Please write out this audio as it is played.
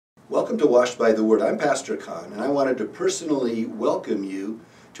Welcome to Washed by the Word. I'm Pastor Kon, and I wanted to personally welcome you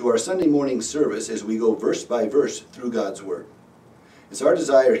to our Sunday morning service as we go verse by verse through God's Word. It's our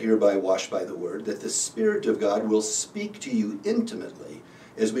desire here by Washed by the Word that the Spirit of God will speak to you intimately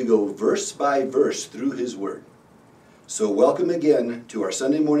as we go verse by verse through His Word. So welcome again to our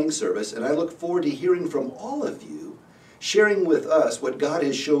Sunday morning service, and I look forward to hearing from all of you, sharing with us what God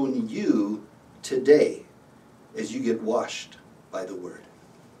has shown you today as you get washed by the Word.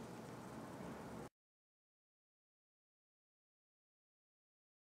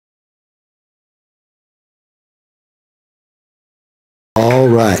 All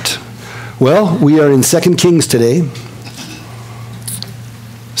right. Well, we are in 2 Kings today.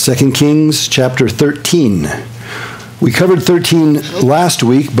 2 Kings chapter 13. We covered 13 last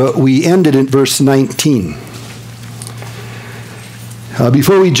week, but we ended in verse 19.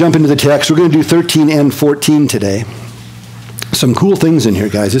 Before we jump into the text, we're going to do 13 and 14 today. Some cool things in here,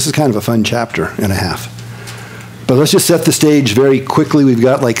 guys. This is kind of a fun chapter and a half. But let's just set the stage very quickly. We've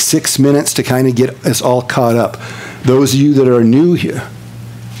got like 6 minutes to kind of get us all caught up. Those of you that are new here.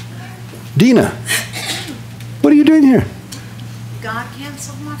 Dina, what are you doing here? God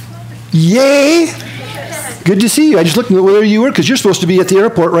canceled my flight. Yay! Good to see you. I just looked at where you were because you're supposed to be at the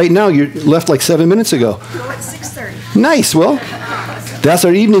airport right now. You left like 7 minutes ago. Go at 6:30. Nice. Well, that's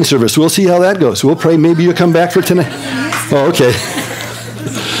our evening service. We'll see how that goes. We'll pray maybe you'll come back for tonight. Oh, okay.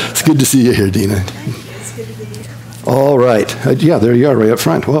 It's good to see you here, Dina. It's good to be here. All right. Yeah, there you are right up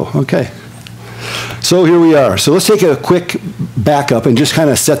front. Whoa, okay. So here we are. So let's take a quick backup and just kind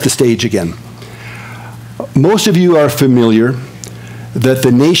of set the stage again. Most of you are familiar that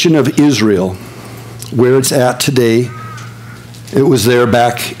the nation of Israel, where it's at today, it was there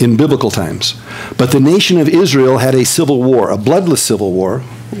back in biblical times. But the nation of Israel had a civil war, a bloodless civil war,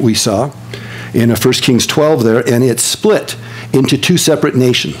 we saw in 1 Kings 12 there, and it split into two separate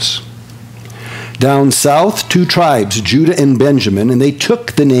nations. Down south, two tribes, Judah and Benjamin, and they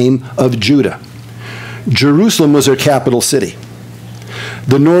took the name of Judah. Jerusalem was their capital city.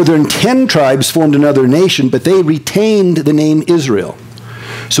 The northern 10 tribes formed another nation, but they retained the name Israel.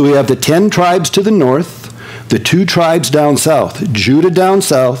 So we have the 10 tribes to the north, the two tribes down south, Judah down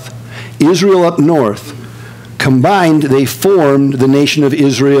south, Israel up north. Combined, they formed the nation of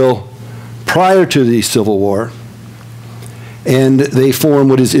Israel prior to the Civil War, and they form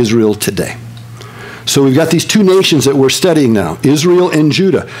what is Israel today. So we've got these two nations that we're studying now, Israel and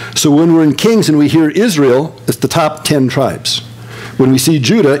Judah. So when we're in Kings and we hear Israel, it's the top 10 tribes. When we see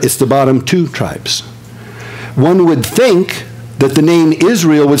Judah, it's the bottom 2 tribes. One would think that the name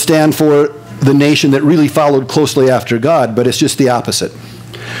Israel would stand for the nation that really followed closely after God, but it's just the opposite.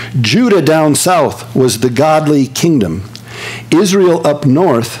 Judah down south was the godly kingdom. Israel up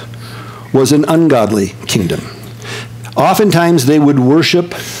north was an ungodly kingdom. Oftentimes they would worship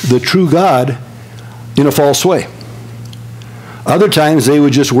the true God in a false way. Other times they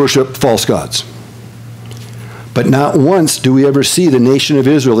would just worship false gods. But not once do we ever see the nation of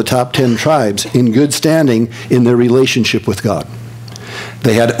Israel, the top 10 tribes, in good standing in their relationship with God.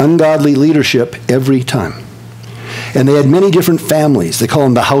 They had ungodly leadership every time. And they had many different families. They call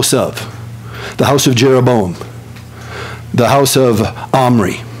them the house of Jeroboam, the house of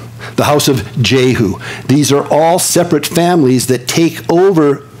Omri, the house of Jehu. These are all separate families that take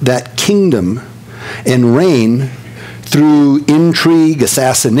over that kingdom and reign through intrigue,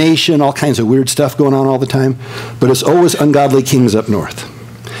 assassination, all kinds of weird stuff going on all the time. But it's always ungodly kings up north.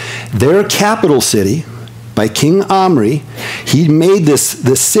 Their capital city, by King Omri, he made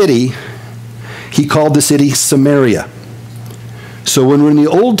this city, he called the city Samaria. So when we're in the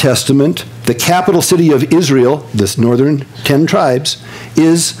Old Testament, the capital city of Israel, this northern 10 tribes,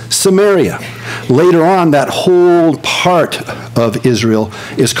 is Samaria. Later on, that whole part of Israel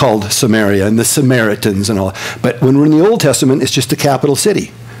is called Samaria, and the Samaritans and all. But when we're in the Old Testament, it's just the capital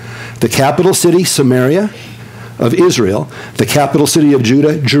city. The capital city, Samaria, of Israel. The capital city of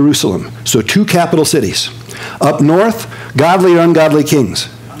Judah, Jerusalem. So 2 capital cities. Up north, godly or ungodly kings?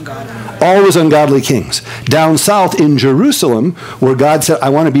 Always ungodly kings. Down south in Jerusalem, where God said, I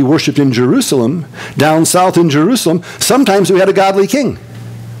want to be worshipped in Jerusalem, down south in Jerusalem, sometimes we had a godly king.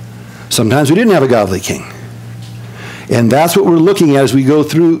 Sometimes we didn't have a godly king. And that's what we're looking at as we go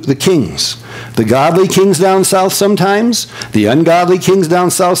through the kings. The godly kings down south sometimes, the ungodly kings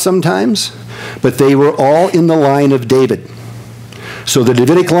down south sometimes, but they were all in the line of David. So the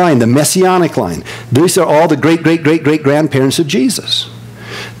Davidic line, the Messianic line, these are all the great-great-great-great-grandparents of Jesus.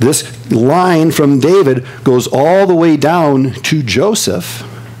 This line from David goes all the way down to Joseph.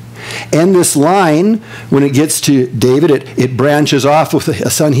 And this line, when it gets to David, it branches off with a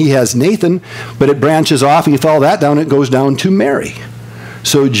son he has, Nathan, but it branches off, and you follow that down, it goes down to Mary.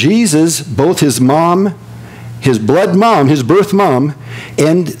 So Jesus, both his mom, his blood mom, his birth mom,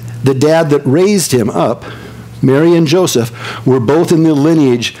 and the dad that raised him up, Mary and Joseph, were both in the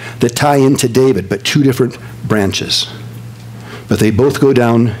lineage that tie into David, but two different branches. But they both go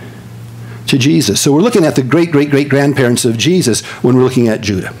down to Jesus. So we're looking at the great-great-great-grandparents of Jesus when we're looking at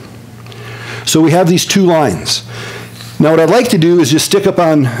Judah. So we have these two lines. Now what I'd like to do is just stick up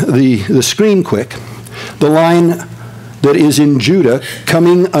on the screen quick the line that is in Judah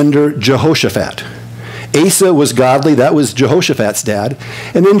coming under Jehoshaphat. Asa was godly, that was Jehoshaphat's dad,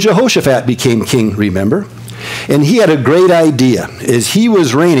 and then Jehoshaphat became king, remember? And he had a great idea. As he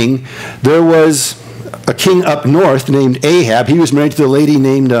was reigning, there was a king up north named Ahab. He was married to the lady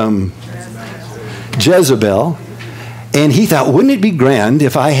named Jezebel. And he thought, wouldn't it be grand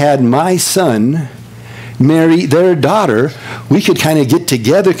if I had my son marry their daughter? We could kind of get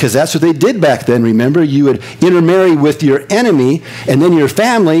together, because that's what they did back then, remember? You would intermarry with your enemy and then your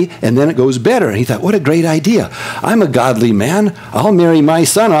family, and then it goes better. And he thought, what a great idea. I'm a godly man. I'll marry my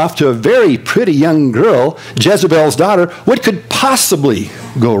son off to a very pretty young girl, Jezebel's daughter. What could possibly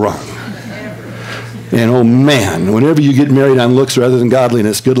go wrong? And oh man, whenever you get married on looks rather than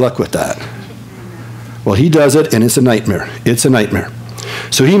godliness, good luck with that. Well, he does it, and it's a nightmare. It's a nightmare.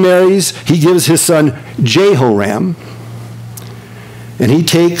 So he marries, he gives his son Jehoram, and he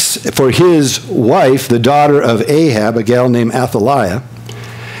takes for his wife the daughter of Ahab, a gal named Athaliah.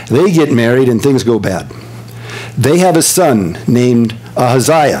 They get married, and things go bad. They have a son named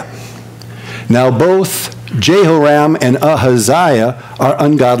Ahaziah. Now both Jehoram and Ahaziah are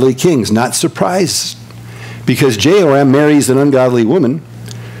ungodly kings. Not surprised, because Jehoram marries an ungodly woman.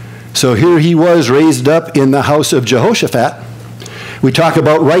 So here he was raised up in the house of Jehoshaphat. We talk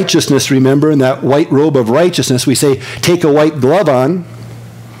about righteousness, remember, in that white robe of righteousness. We say, take a white glove on,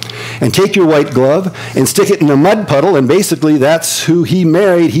 and take your white glove and stick it in a mud puddle, and basically that's who he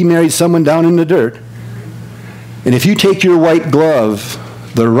married. He married someone down in the dirt. And if you take your white glove,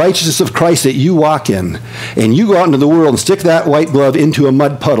 the righteousness of Christ that you walk in, and you go out into the world and stick that white glove into a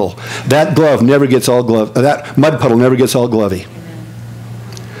mud puddle, that glove never gets all that mud puddle never gets all glovey.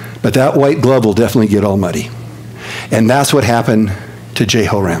 But that white glove will definitely get all muddy. And that's what happened to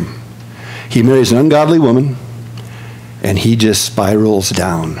Jehoram. He marries an ungodly woman, and he just spirals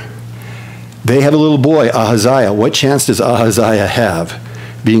down. They have a little boy, Ahaziah. What chance does Ahaziah have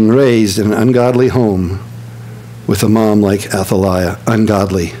being raised in an ungodly home with a mom like Athaliah,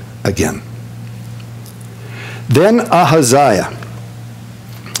 ungodly again? Then Ahaziah,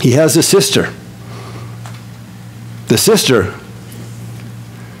 he has a sister. The sister,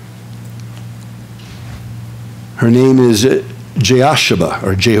 her name is Jehosheba,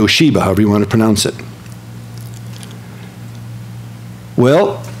 or Jehosheba, however you want to pronounce it.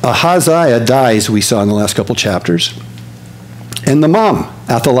 Well, Ahaziah dies, we saw in the last couple chapters. And the mom,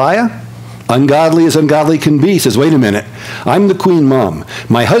 Athaliah, ungodly as ungodly can be, says, wait a minute, I'm the queen mom.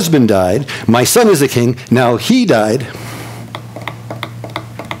 My husband died. My son is the king. Now he died.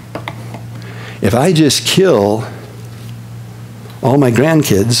 If I just kill all my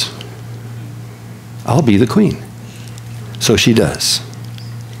grandkids, I'll be the queen. So she does.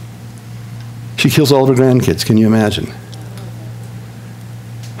 She kills all of her grandkids. Can you imagine?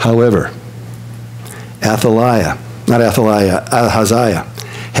 However, Ahaziah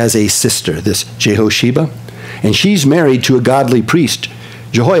has a sister, this Jehosheba, and she's married to a godly priest,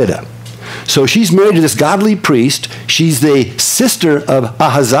 Jehoiada. So she's married to this godly priest. She's the sister of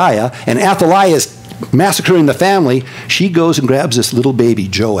Ahaziah, and Athaliah is massacring the family. She goes and grabs this little baby,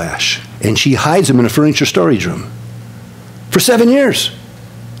 Joash, and she hides him in a furniture storage room for 7 years.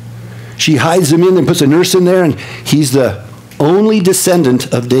 She hides him in and puts a nurse in there, and he's the only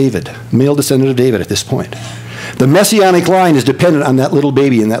descendant of David, male descendant of David at this point. The messianic line is dependent on that little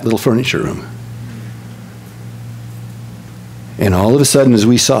baby in that little furniture room. And all of a sudden, as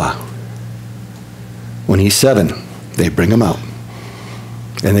we saw, when he's 7, they bring him out.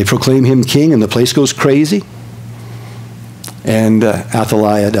 And they proclaim him king, and the place goes crazy. And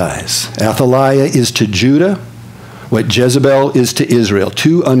Athaliah dies. Athaliah is to Judah what Jezebel is to Israel.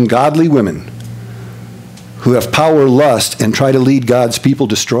 Two ungodly women who have power, lust, and try to lead God's people,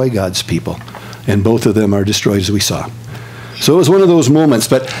 destroy God's people. And both of them are destroyed, as we saw. So it was one of those moments.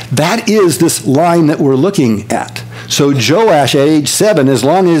 But that is this line that we're looking at. So Joash, at age 7, as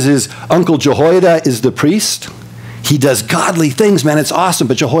long as his uncle Jehoiada is the priest, he does godly things, man. It's awesome.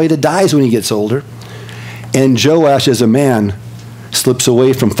 But Jehoiada dies when he gets older. And Joash, as a man, slips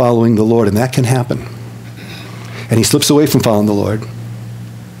away from following the Lord. And that can happen. And he slips away from following the Lord.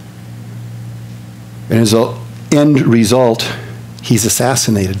 And as an end result, he's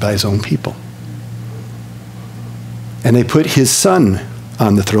assassinated by his own people. And they put his son,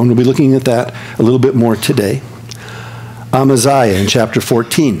 on the throne. We'll be looking at that a little bit more today. Amaziah in chapter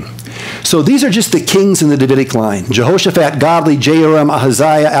 14. So these are just the kings in the Davidic line. Jehoshaphat, godly, Jehoram,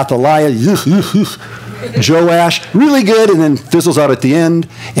 Ahaziah, Athaliah, Joash, really good, and then fizzles out at the end,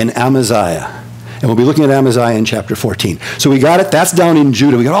 and Amaziah. And we'll be looking at Amaziah in chapter 14. So we got it. That's down in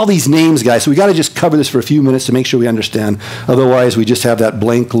Judah. We got all these names, guys. So we got to just cover this for a few minutes to make sure we understand. Otherwise, we just have that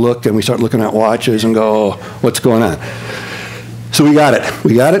blank look and we start looking at watches and go, oh, what's going on? So we got it.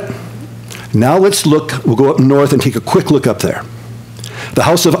 We got it. Now let's look. We'll go up north and take a quick look up there. The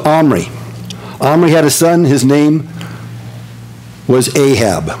house of Omri. Omri had a son. His name was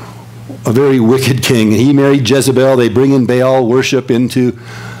Ahab, a very wicked king. He married Jezebel. They bring in Baal worship into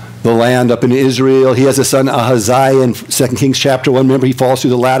the land up in Israel. He has a son, Ahaziah, in 2 Kings chapter 1. Remember, he falls through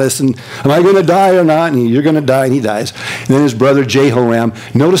the lattice, and am I going to die or not? And you're going to die, and he dies. And then his brother, Jehoram.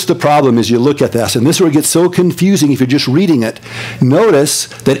 Notice the problem as you look at this, and this is where it gets so confusing if you're just reading it. Notice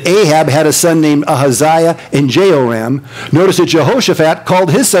that Ahab had a son named Ahaziah and Jehoram. Notice that Jehoshaphat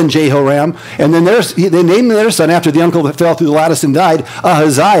called his son Jehoram, and then they named their son after the uncle that fell through the lattice and died,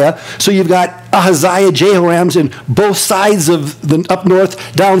 Ahaziah. So you've got Ahaziah, Jehorams, and both sides of the up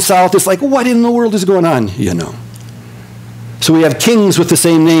north, down south. It's like, what in the world is going on, you know? So we have kings with the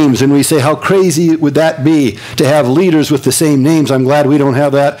same names, and we say, how crazy would that be to have leaders with the same names? I'm glad we don't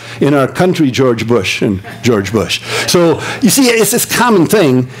have that in our country, George Bush and George Bush. So you see, it's this common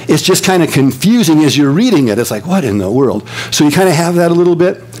thing. It's just kind of confusing as you're reading it. It's like, what in the world? So you kind of have that a little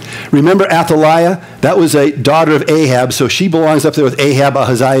bit. Remember Athaliah? That was a daughter of Ahab, so she belongs up there with Ahab,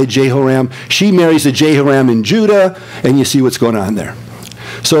 Ahaziah, Jehoram. She marries a Jehoram in Judah, and you see what's going on there.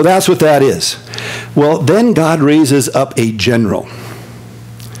 So that's what that is. Well, then God raises up a general.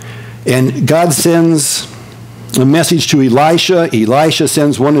 And God sends a message to Elisha. Elisha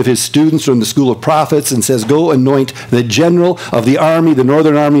sends one of his students from the school of prophets and says, go anoint the general of the army, the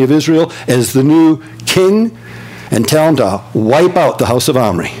northern army of Israel, as the new king, and tell him to wipe out the house of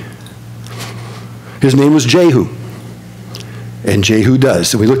Omri. His name was Jehu. And Jehu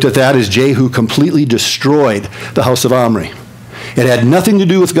does. And we looked at that as Jehu completely destroyed the house of Omri. It had nothing to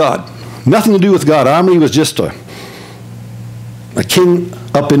do with God. Nothing to do with God. Omri was just a king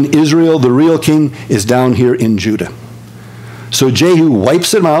up in Israel. The real king is down here in Judah. So Jehu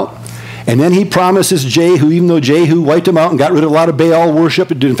wipes him out. And then he promises Jehu, even though Jehu wiped him out and got rid of a lot of Baal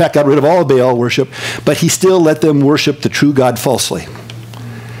worship, in fact got rid of all of Baal worship, but he still let them worship the true God falsely.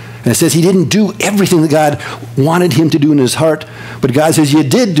 And it says he didn't do everything that God wanted him to do in his heart, but God says,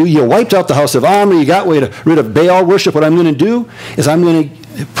 you wiped out the house of Omri, you got rid of Baal worship. What I'm going to do is I'm going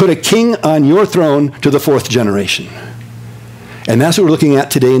to put a king on your throne to the 4th generation. And that's what we're looking at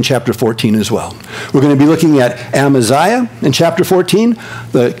today in chapter 14 as well. We're going to be looking at Amaziah in chapter 14,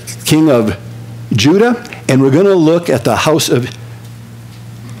 the king of Judah, and we're going to look at the house of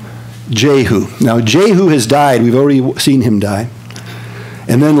Jehu. Now, Jehu has died. We've already seen him die.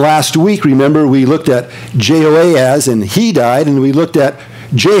 And then last week, remember, we looked at Jehoahaz, and he died, and we looked at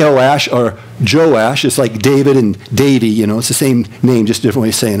Jehoash, or Joash. It's like David and Davy, you know, it's the same name, just a different way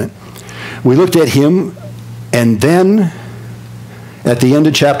of saying it. We looked at him, and then at the end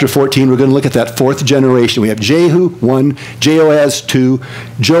of chapter 14, we're going to look at that 4th generation. We have Jehu 1, Jehoahaz 2,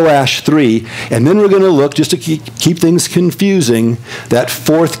 Joash 3, and then we're going to look, just to keep things confusing, that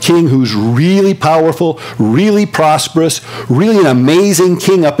 4th king who's really powerful, really prosperous, really an amazing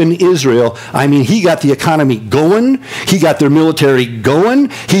king up in Israel. I mean, he got the economy going, he got their military going,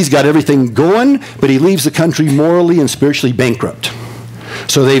 he's got everything going, but he leaves the country morally and spiritually bankrupt.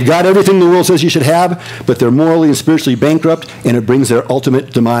 So they've got everything the world says you should have, but they're morally and spiritually bankrupt, and it brings their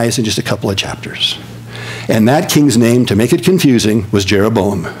ultimate demise in just a couple of chapters. And that king's name, to make it confusing, was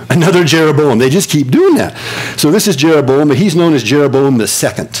Jeroboam. Another Jeroboam. They just keep doing that. So this is Jeroboam, but he's known as Jeroboam the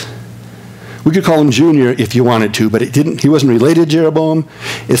Second. We could call him Junior if you wanted to, but he wasn't related to Jeroboam.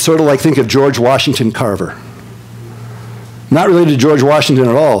 It's sort of like, think of George Washington Carver. Not related to George Washington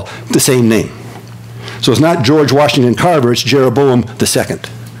at all, the same name. So it's not George Washington Carver, it's Jeroboam the Second.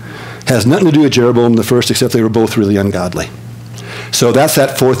 Has nothing to do with Jeroboam the First, except they were both really ungodly. So that's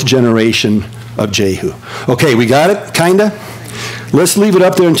that 4th generation of Jehu. Okay, we got it, kinda? Let's leave it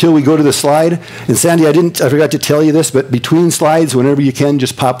up there until we go to the slide. And Sandy, I forgot to tell you this, but between slides, whenever you can,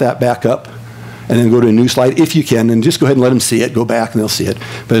 just pop that back up and then go to a new slide if you can, and just go ahead and let them see it. Go back and they'll see it.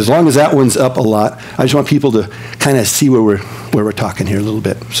 But as long as that one's up a lot, I just want people to kind of see where we're talking here a little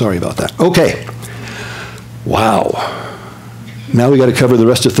bit. Sorry about that. Okay. Wow. Now we got to cover the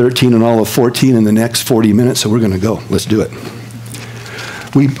rest of 13 and all of 14 in the next 40 minutes, so we're going to go. Let's do it.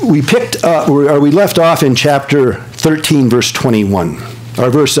 We left off in chapter 13, verse 21, or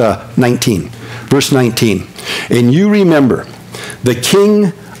verse 19. Verse 19. And you remember The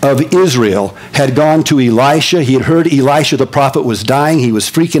king of Israel had gone to Elisha. He had heard Elisha the prophet was dying. He was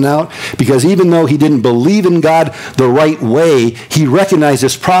freaking out because even though he didn't believe in God the right way, he recognized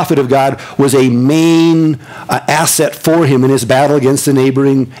this prophet of God was a main asset for him in his battle against the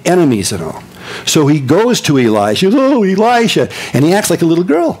neighboring enemies and all. So he goes to Elisha. Oh, Elisha. And he acts like a little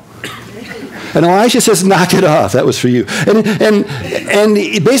girl. And Elisha says, knock it off. That was for you. And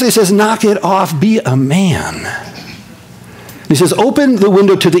he basically says, knock it off. Be a man. He says, open the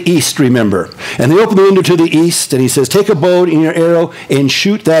window to the east, remember. And they open the window to the east, and he says, take a bow and your arrow and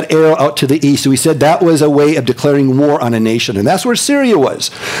shoot that arrow out to the east. So he said that was a way of declaring war on a nation. And that's where Syria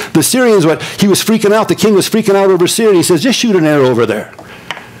was. The Syrians, he was freaking out. The king was freaking out over Syria. He says, just shoot an arrow over there.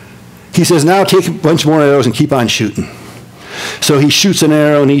 He says, now take a bunch more arrows and keep on shooting. So he shoots an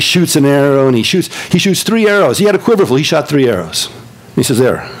arrow, and he shoots an arrow, and he shoots 3 arrows. He had a quiver full. He shot 3 arrows. He says,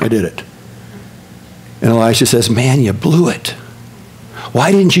 there, I did it. And Elisha says, man, you blew it.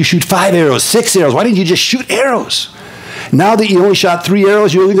 Why didn't you shoot 5 arrows, 6 arrows? Why didn't you just shoot arrows? Now that you only shot 3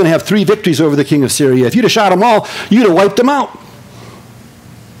 arrows, you're only going to have 3 victories over the king of Syria. If you'd have shot them all, you'd have wiped them out.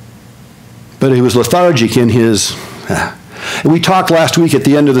 But he was lethargic in his... And we talked last week at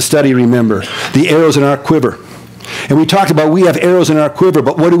the end of the study, remember, the arrows in our quiver. And we talked about we have arrows in our quiver,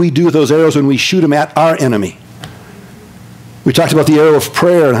 but what do we do with those arrows when we shoot them at our enemy? We talked about the arrow of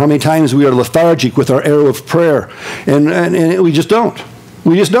prayer and how many times we are lethargic with our arrow of prayer. And we just don't.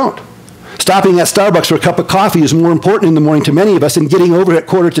 We just don't. Stopping at Starbucks for a cup of coffee is more important in the morning to many of us than getting over at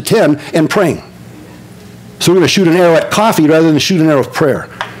 9:45 and praying. So we're going to shoot an arrow at coffee rather than shoot an arrow of prayer.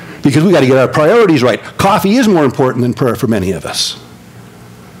 Because we got to get our priorities right. Coffee is more important than prayer for many of us.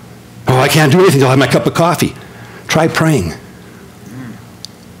 Oh, I can't do anything until I have my cup of coffee. Try praying.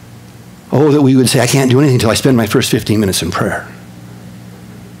 Oh, that we would say, I can't do anything until I spend my first 15 minutes in prayer.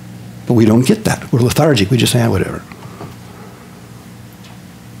 But we don't get that. We're lethargic. We just say, whatever.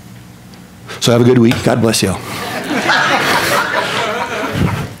 So have a good week. God bless you.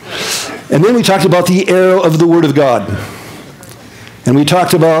 And then we talked about the arrow of the Word of God. And we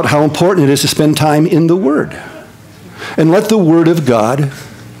talked about how important it is to spend time in the Word. And let the Word of God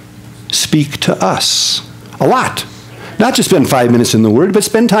speak to us a lot. Not just spend 5 minutes in the Word, but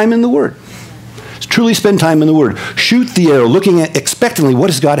spend time in the Word. Truly spend time in the Word. Shoot the arrow, looking at expectantly, what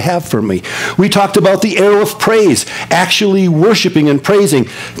does God have for me? We talked about the arrow of praise, actually worshiping and praising.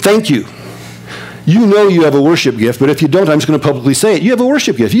 Thank you. You know you have a worship gift, but if you don't, I'm just going to publicly say it. You have a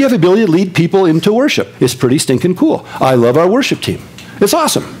worship gift. You have the ability to lead people into worship. It's pretty stinking cool. I love our worship team. It's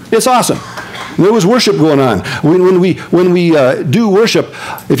awesome. It's awesome. There was worship going on. When we do worship,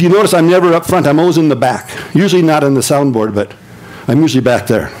 if you notice, I'm never up front. I'm always in the back. Usually not on the soundboard, but I'm usually back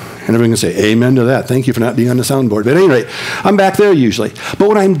there. And everyone can say, amen to that. Thank you for not being on the soundboard. But at any rate, I'm back there usually. But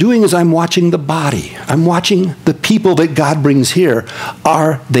what I'm doing is I'm watching the body. I'm watching the people that God brings here.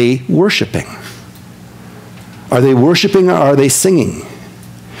 Are they worshiping? Are they worshiping or are they singing?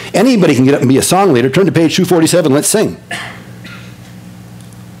 Anybody can get up and be a song leader. Turn to page 247. Let's sing.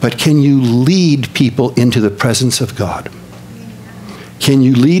 But can you lead people into the presence of God? Can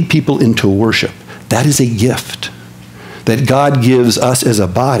you lead people into worship? That is a gift that God gives us as a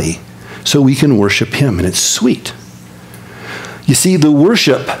body so we can worship Him, and it's sweet. You see, the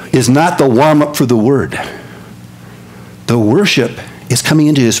worship is not the warm-up for the Word. The worship is coming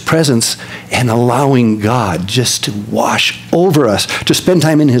into His presence and allowing God just to wash over us, to spend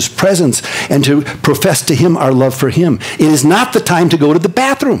time in His presence and to profess to Him our love for Him. It is not the time to go to the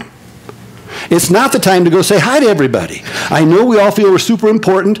bathroom. It's not the time to go say hi to everybody. I know we all feel we're super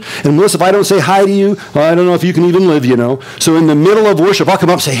important, and Melissa, if I don't say hi to you, well, I don't know if you can even live, you know. So in the middle of worship, I'll come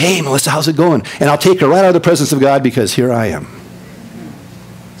up and say, hey, Melissa, how's it going? And I'll take her right out of the presence of God because here I am.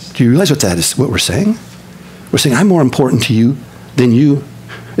 Do you realize what that is, what we're saying? We're saying, I'm more important to you than you.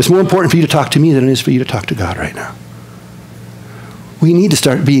 It's more important for you to talk to me than it is for you to talk to God right now. We need to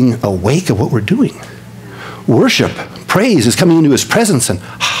start being awake of what we're doing. Worship, praise is coming into His presence, and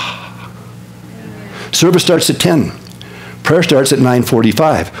service starts at 10. Prayer starts at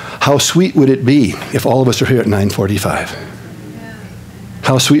 9:45. How sweet would it be if all of us are here at 9:45?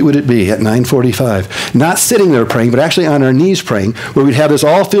 How sweet would it be at 9:45? Not sitting there praying, but actually on our knees praying, where we'd have this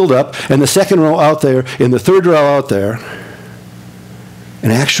all filled up, and the second row out there, and the third row out there,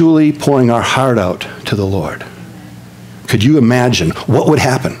 and actually pouring our heart out to the Lord. Could you imagine what would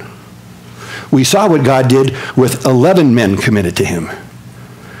happen? We saw what God did with 11 men committed to Him.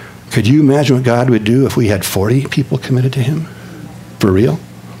 Could you imagine what God would do if we had 40 people committed to Him? For real?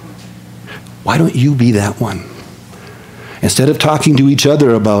 Why don't you be that one? Instead of talking to each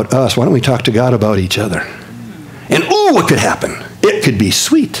other about us, why don't we talk to God about each other? And ooh, what could happen? It could be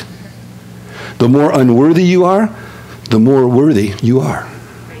sweet. The more unworthy you are, the more worthy you are.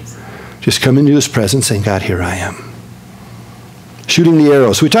 Just come into his presence saying, God, here I am. Shooting the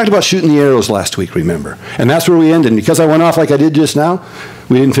arrows. We talked about shooting the arrows last week, remember? And that's where we ended. And because I went off like I did just now,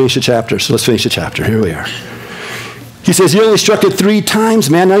 we didn't finish the chapter. So let's finish the chapter. Here we are. He says, you only struck it 3 times,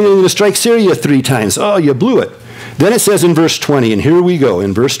 man. Now you're going to strike Syria 3 times. Oh, you blew it. Then it says in verse 20, and here we go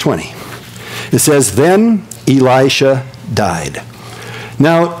in verse 20. It says, then Elisha died.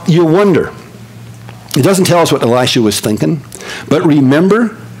 Now, you wonder. It doesn't tell us what Elisha was thinking. But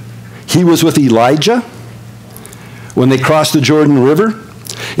remember, he was with Elijah when they crossed the Jordan River.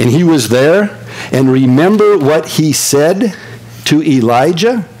 And he was there. And remember what he said to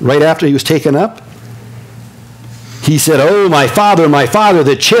Elijah right after he was taken up? He said, oh, my father,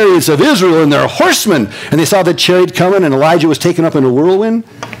 the chariots of Israel and their horsemen. And they saw the chariot coming, and Elijah was taken up in a whirlwind.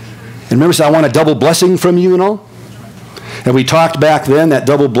 And remember, he said, I want a double blessing from you and all. And we talked back then, that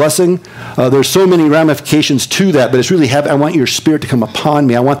double blessing. There's so many ramifications to that, but it's really, I want your spirit to come upon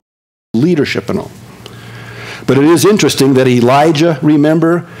me. I want leadership and all. But it is interesting that Elijah,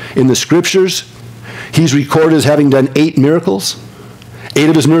 remember, in the scriptures, he's recorded as having done 8 miracles. 8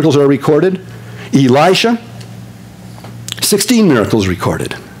 of his miracles are recorded. Elisha, 16 miracles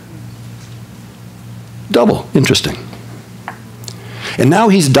recorded. Double. Interesting. And now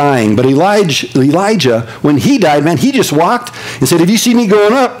he's dying. But Elijah, when he died, man, he just walked and said, if you see me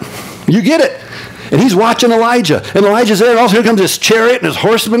going up, you get it. And he's watching Elijah. And Elijah's there, and also here comes this chariot and his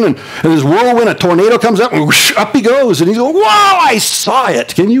horsemen and this whirlwind. A tornado comes up, and whoosh, up he goes. And he's going, wow, I saw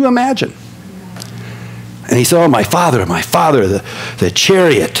it. Can you imagine? And he said, oh, my father, the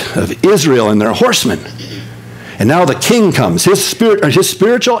chariot of Israel and their horsemen. And now the king comes, his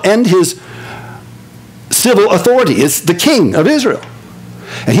spiritual and his civil authority. It's the king of Israel.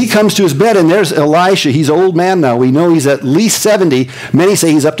 And he comes to his bed, and there's Elisha. He's an old man now. We know he's at least 70. Many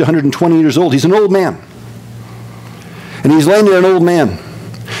say he's up to 120 years old. He's an old man. And he's laying there, an old man.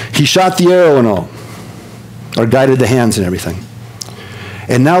 He shot the arrow and all, or guided the hands and everything.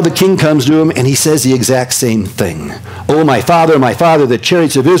 And now the king comes to him, and he says the exact same thing. Oh, my father, the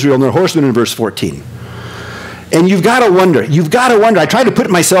chariots of Israel and their horsemen, in verse 14. And you've got to wonder. I tried to put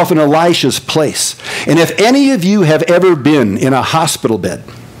myself in Elisha's place. And if any of you have ever been in a hospital bed,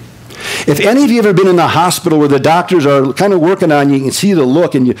 if any of you have ever been in the hospital where the doctors are kind of working on you, you can see the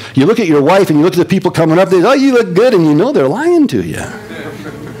look, and you look at your wife and you look at the people coming up, they say, oh, you look good, and you know they're lying to you.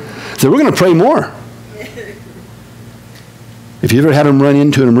 So we're going to pray more. If you ever had them run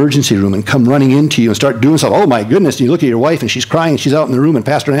into an emergency room and come running into you and start doing something, oh my goodness, and you look at your wife and she's crying, and she's out in the room, and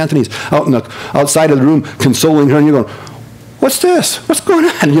Pastor Anthony's outside of the room consoling her, and you're going, what's this? What's going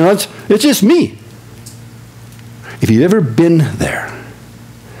on? You know, it's just me. If you've ever been there,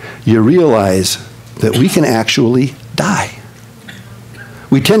 you realize that we can actually die.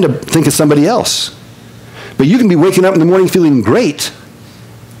 We tend to think of somebody else. But you can be waking up in the morning feeling great,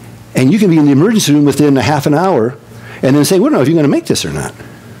 and you can be in the emergency room within a half an hour, and then say, we don't know if you're going to make this or not.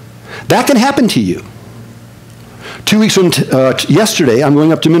 That can happen to you. 2 weeks from yesterday, I'm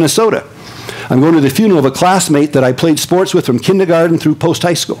going up to Minnesota. I'm going to the funeral of a classmate that I played sports with from kindergarten through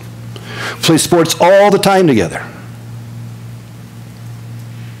post-high school. Played sports all the time together.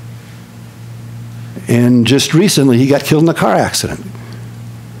 And just recently, he got killed in a car accident.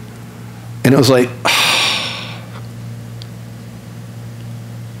 And it was like,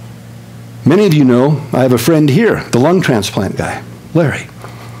 many of you know, I have a friend here, the lung transplant guy, Larry.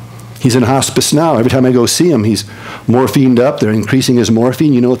 He's in hospice now. Every time I go see him, he's morphined up. They're increasing his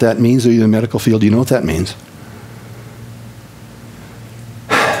morphine. You know what that means? They're in the medical field. You know what that means?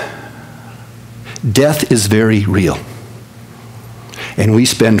 Death is very real. And we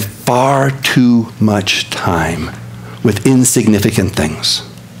spend far too much time with insignificant things.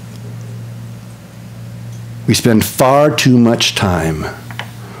 We spend far too much time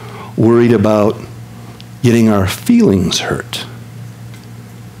worried about getting our feelings hurt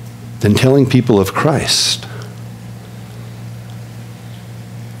than telling people of Christ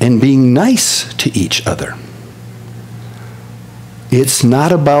and being nice to each other. It's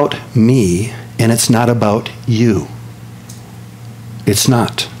not about me, and it's not about you. It's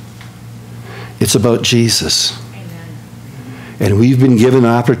not. It's about Jesus. Amen. And we've been given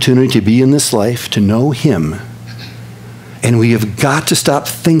an opportunity to be in this life, to know him. And we have got to stop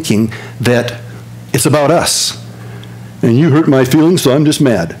thinking that it's about us. And you hurt my feelings, so I'm just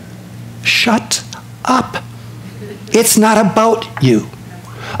mad. Shut up. It's not about you.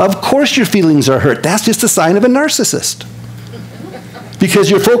 Of course your feelings are hurt. That's just a sign of a narcissist.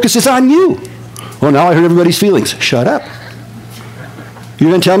 Because your focus is on you. Well, now I hurt everybody's feelings. Shut up. You're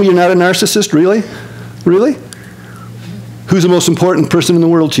going to tell me you're not a narcissist? Really? Really? Who's the most important person in the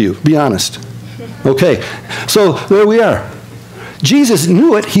world to you? Be honest. Okay, so there we are. Jesus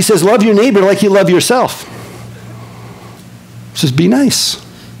knew it. He says, love your neighbor like you love yourself. He says, be nice.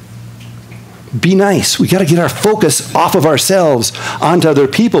 Be nice. We got to get our focus off of ourselves onto other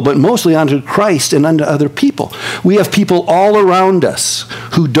people, but mostly onto Christ and onto other people. We have people all around us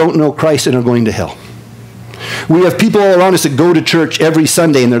who don't know Christ and are going to hell. We have people all around us that go to church every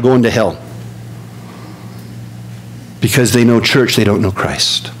Sunday and they're going to hell. Because they know church, they don't know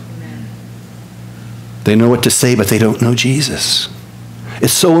Christ. They know what to say, but they don't know Jesus.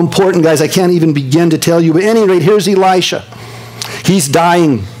 It's so important, guys. I can't even begin to tell you. But at any rate, here's Elisha. He's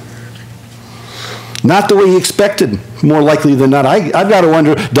dying. Not the way he expected, more likely than not. I've got to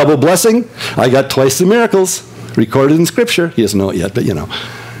wonder, double blessing? I got twice the miracles recorded in Scripture. He doesn't know it yet, but you know.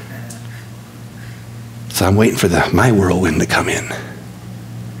 So I'm waiting for my whirlwind to come in.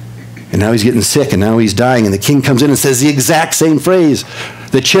 And now he's getting sick, and now he's dying, and the king comes in and says the exact same phrase.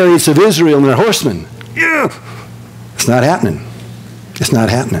 The chariots of Israel and their horsemen. Yeah. It's not happening. It's not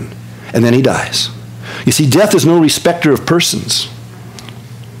happening. And then he dies. You see, death is no respecter of persons.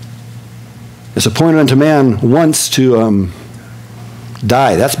 It's appointed unto man once to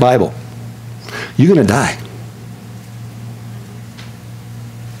die. That's Bible. You're going to die.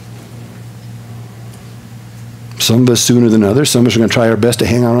 Some of us sooner than others. Some of us are going to try our best to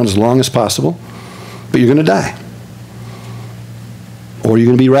hang on as long as possible. But you're going to die. Or you're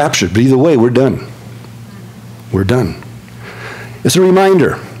going to be raptured. But either way, we're done. We're done. It's a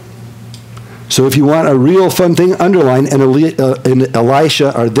reminder. So if you want a real fun thing, underline, and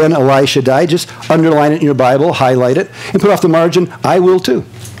Elisha, or then Elisha died, just underline it in your Bible, highlight it, and put off the margin, I will too.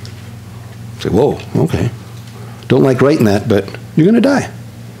 Say, whoa, okay. Don't like writing that, but you're going to die.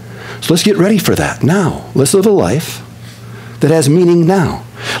 So let's get ready for that now. Let's live a life that has meaning now.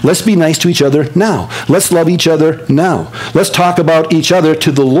 Let's be nice to each other now. Let's love each other now. Let's talk about each other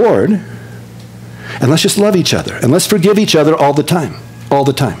to the Lord, and let's just love each other. And let's forgive each other all the time. All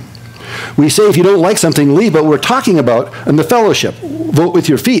the time. We say if you don't like something, leave, but we're talking about in the fellowship, vote with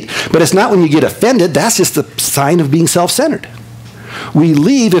your feet. But it's not when you get offended. That's just a sign of being self-centered. We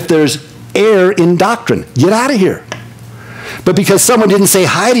leave if there's error in doctrine. Get out of here. But because someone didn't say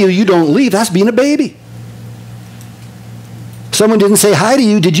hi to you, you don't leave. That's being a baby. Someone didn't say hi to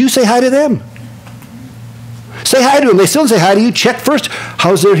you. Did you say hi to them? Say hi to them. They still say hi to you. Check first.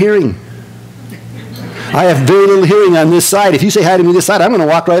 How's their hearing? I have very little hearing on this side. If you say hi to me this side, I'm going to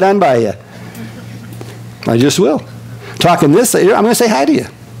walk right on by you. I just will. Talking this ear, I'm going to say hi to you.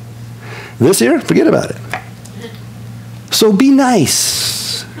 This ear, forget about it. So be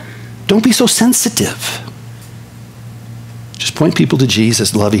nice. Don't be so sensitive. Just point people to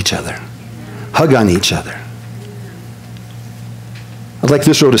Jesus. Love each other. Hug on each other. I'd like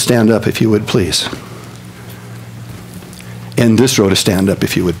this row to stand up, if you would, please. And this row to stand up,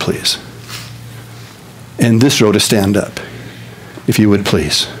 if you would, please. And this row to stand up, if you would,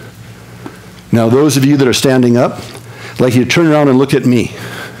 please. Now, those of you that are standing up, I'd like you to turn around and look at me.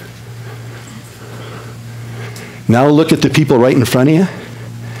 Now look at the people right in front of you.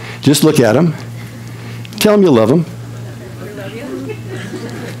 Just look at them. Tell them you love them.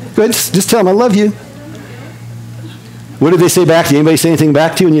 Good. Just tell them, I love you. What did they say back to you? Anybody say anything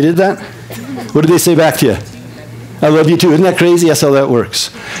back to you when you did that? What did they say back to you? I love you too. Isn't that crazy? That's how that works.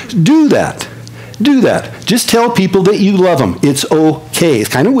 Do that. Do that. Just tell people that you love them. It's okay. It's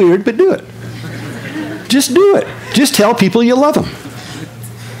kind of weird, but do it. Just do it. Just tell people you love them.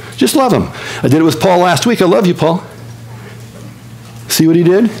 Just love them. I did it with Paul last week. I love you, Paul. See what he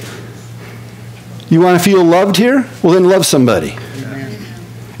did? You want to feel loved here? Well, then love somebody.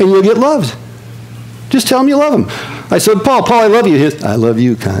 And you'll get loved. Just tell them you love them. I said, Paul, I love you. I love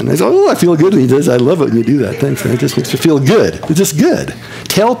you, Con. I said, oh, I feel good when he does. I love it when you do that. Thanks. It just makes you feel good. It's just good.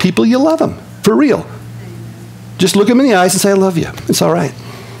 Tell people you love them. For real. Just look them in the eyes and say, I love you. It's all right.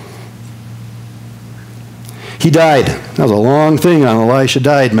 He died. That was a long thing on Elisha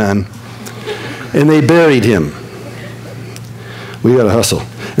died, man. And they buried him. We got to hustle.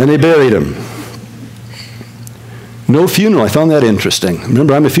 And they buried him. No funeral. I found that interesting.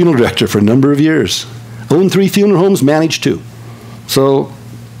 Remember, I'm a funeral director for a number of years. Owned 3 funeral homes, managed 2. So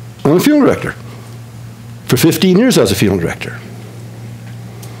I'm a funeral director. For 15 years, I was a funeral director.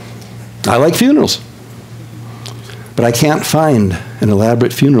 I like funerals. But I can't find an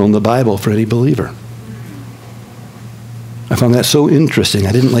elaborate funeral in the Bible for any believer. I found that so interesting.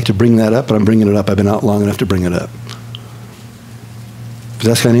 I didn't like to bring that up, but I'm bringing it up. I've been out long enough to bring it up. But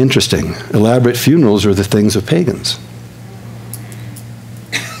that's kind of interesting. Elaborate funerals are the things of pagans.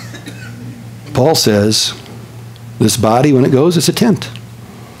 Paul says, this body, when it goes, it's a tent.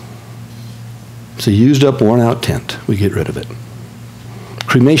 It's a used up, worn out tent. We get rid of it.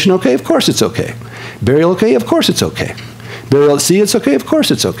 Cremation, okay? Of course it's okay. Burial okay? Of course it's okay. Burial at sea, it's okay? Of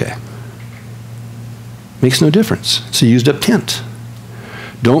course it's okay. Makes no difference. It's a used up tent.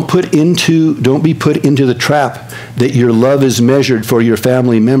 Don't be put into the trap that your love is measured for your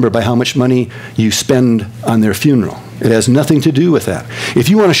family member by how much money you spend on their funeral. It has nothing to do with that. If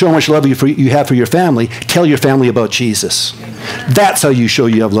you want to show how much love you have for your family, tell your family about Jesus. That's how you show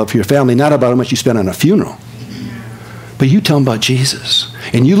you have love for your family, not about how much you spend on a funeral. But you tell them about Jesus.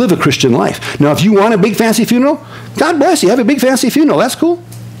 And you live a Christian life. Now, if you want a big fancy funeral, God bless you. Have a big fancy funeral. That's cool.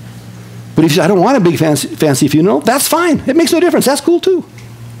 But if you say, I don't want a big fancy funeral, that's fine. It makes no difference. That's cool too.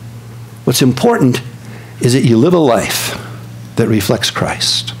 What's important is that you live a life that reflects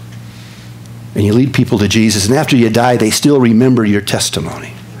Christ. And you lead people to Jesus. And after you die, they still remember your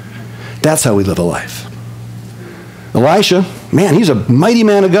testimony. That's how we live a life. Elisha, man, he's a mighty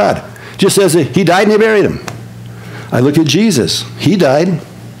man of God. Just says that he died and they buried him. I look at Jesus. He died.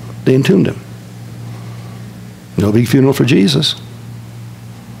 They entombed him. No big funeral for Jesus.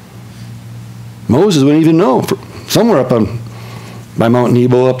 Moses wouldn't even know. Somewhere up by Mount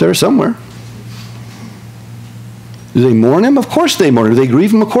Nebo up there somewhere. Do they mourn him? Of course they mourn him. Do they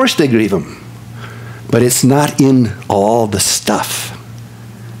grieve him? Of course they grieve him. But it's not in all the stuff.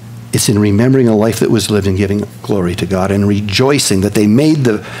 It's in remembering a life that was lived and giving glory to God and rejoicing that they made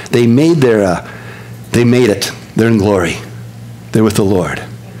it. They're in glory. They're with the Lord.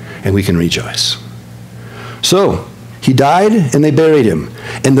 And we can rejoice. So, he died and they buried him.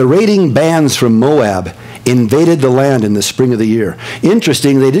 And the raiding bands from Moab invaded the land in the spring of the year.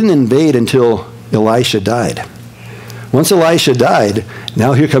 Interesting, they didn't invade until Elisha died. Once Elisha died,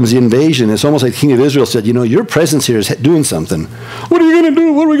 now here comes the invasion. It's almost like the king of Israel said, you know, your presence here is doing something. What are you going to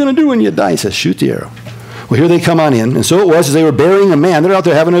do? What are we going to do when you die? He says, shoot the arrow. Well, here they come on in. And so it was as they were burying a man. They're out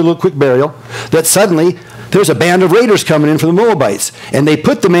there having a little quick burial. That suddenly there's a band of raiders coming in from the Moabites. And they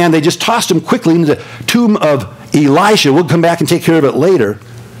put the man, they just tossed him quickly into the tomb of Elisha. We'll come back and take care of it later.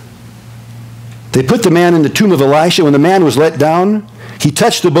 They put the man in the tomb of Elisha. When the man was let down, he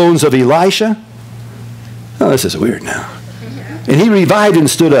touched the bones of Elisha. Oh, this is weird now. And he revived and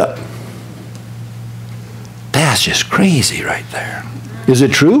stood up. That's just crazy right there. Is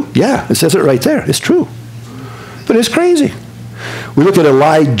it true? Yeah, it says it right there. It's true. But it's crazy. We look at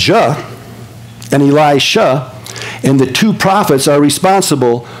Elijah and Elisha, and the two prophets are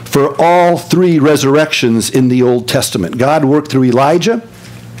responsible for all three resurrections in the Old Testament. God worked through Elijah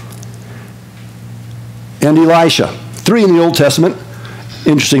and Elisha. 3 in the Old Testament.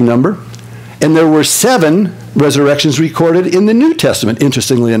 Interesting number. And there were 7 resurrections recorded in the New Testament,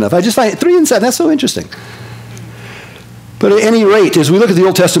 interestingly enough. I just find 3 and 7, that's so interesting. But at any rate, as we look at the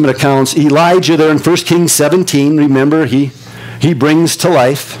Old Testament accounts, Elijah there in 1 Kings 17, remember, he brings to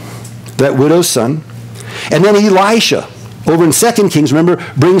life that widow's son. And then Elisha, over in 2 Kings, remember,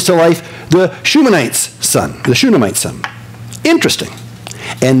 brings to life the Shunammite's son. Interesting.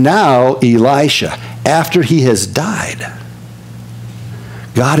 And now Elisha, after he has died,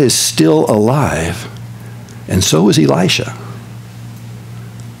 God is still alive, and so is Elisha.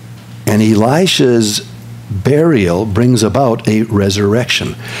 And Elisha's burial brings about a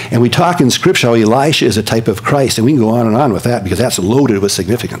resurrection. And we talk in Scripture how Elisha is a type of Christ, and we can go on and on with that because that's loaded with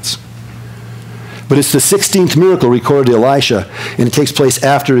significance. But it's the 16th miracle recorded to Elisha, and it takes place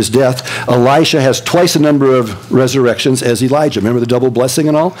after his death. Elisha has twice the number of resurrections as Elijah. Remember the double blessing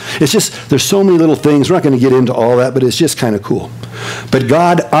and all? It's just, there's so many little things. We're not going to get into all that, but it's just kind of cool. But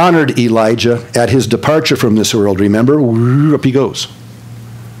God honored Elijah at his departure from this world. Remember? Up he goes.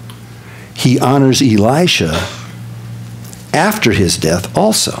 He honors Elisha after his death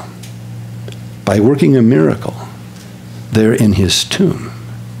also by working a miracle there in his tomb.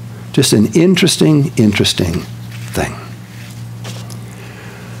 Just an interesting thing.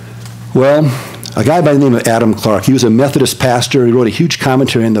 Well, a guy by the name of Adam Clark, he was a Methodist pastor. He wrote a huge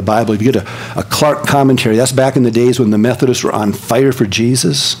commentary on the Bible. If you get a Clark commentary, that's back in the days when the Methodists were on fire for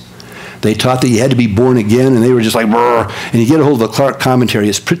Jesus. They taught that you had to be born again, and they were just like, brr. And you get a hold of the Clark commentary,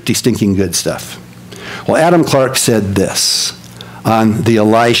 it's pretty stinking good stuff. Well, Adam Clark said this on the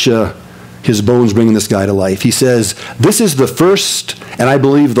Elisha, his bones bringing this guy to life. He says, this is the first, and I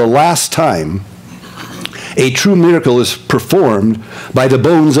believe the last time, a true miracle is performed by the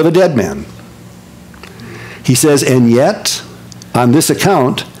bones of a dead man. He says, and yet, on this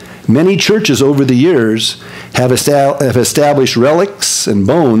account, many churches over the years have established relics and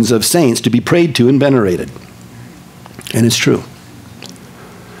bones of saints to be prayed to and venerated. And it's true.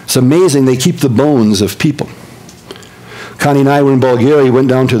 It's amazing they keep the bones of people. Connie and I were in Bulgaria. We went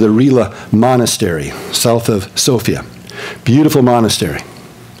down to the Rila Monastery, south of Sofia. Beautiful monastery.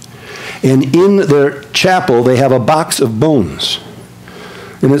 And in their chapel, they have a box of bones.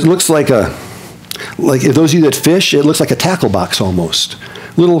 And it looks like Like if those of you that fish, it looks like a tackle box almost.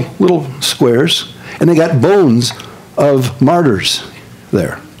 Little squares. And they got bones of martyrs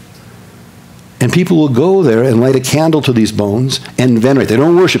there. And people will go there and light a candle to these bones and venerate. They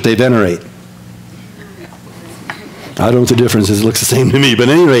don't worship, they venerate. I don't know what the difference is. It looks the same to me. But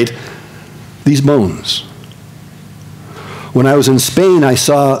at any rate, these bones. When I was in Spain, I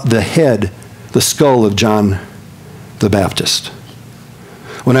saw the skull of John the Baptist.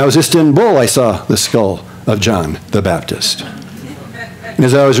 When I was in Istanbul, I saw the skull of John the Baptist. And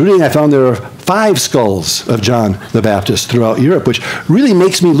as I was reading, I found there are 5 skulls of John the Baptist throughout Europe, which really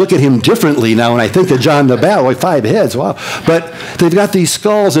makes me look at him differently now when I think of John the Baptist. Like 5 heads, wow. But they've got these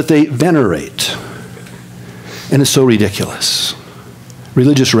skulls that they venerate. And it's so ridiculous.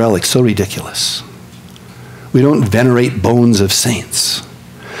 Religious relics, so ridiculous. We don't venerate bones of saints.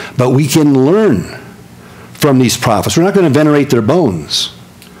 But we can learn from these prophets. We're not going to venerate their bones.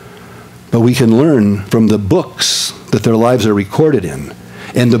 But we can learn from the books that their lives are recorded in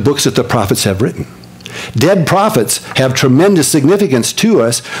and the books that the prophets have written. Dead prophets have tremendous significance to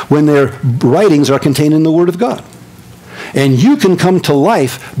us when their writings are contained in the Word of God. And you can come to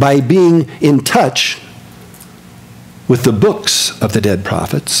life by being in touch with the books of the dead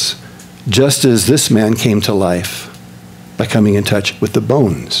prophets, just as this man came to life by coming in touch with the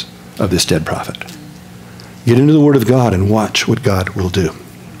bones of this dead prophet. Get into the Word of God and watch what God will do.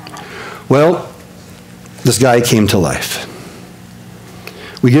 Well, this guy came to life.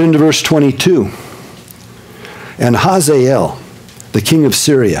 We get into verse 22. And Hazael, the king of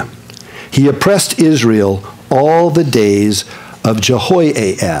Syria, he oppressed Israel all the days of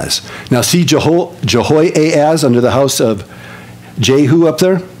Jehoahaz. Now see Jehoahaz under the house of Jehu up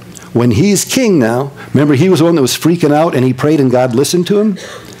there? When he's king now, remember he was the one that was freaking out and he prayed and God listened to him?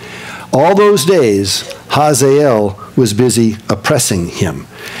 All those days, Hazael was busy oppressing him.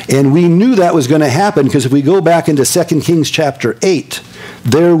 And we knew that was going to happen because if we go back into 2 Kings chapter 8,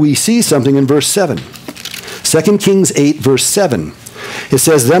 there we see something in verse 7. 2 Kings 8, verse 7. It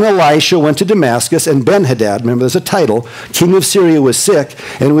says, Then Elisha went to Damascus, and Ben-Hadad, remember there's a title, king of Syria, was sick,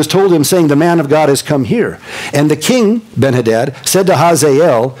 and it was told him, saying, The man of God has come here. And the king, Ben-Hadad, said to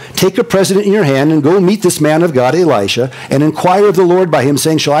Hazael, Take a present in your hand, and go meet this man of God, Elisha, and inquire of the Lord by him,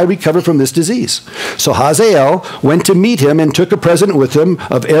 saying, Shall I recover from this disease? So Hazael went to meet him, and took a present with him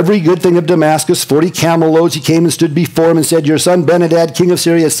of every good thing of Damascus, 40 camel loads. He came and stood before him, and said, Your son Ben-Hadad, king of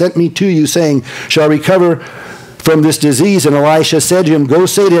Syria, sent me to you, saying, Shall I recover from this disease? And Elisha said to him, Go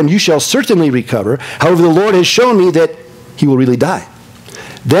say to him, You shall certainly recover. However, the Lord has shown me that he will really die.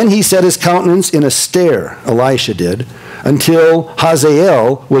 Then he set his countenance in a stare, Elisha did, until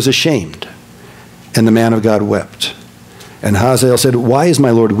Hazael was ashamed. And the man of God wept. And Hazael said, Why is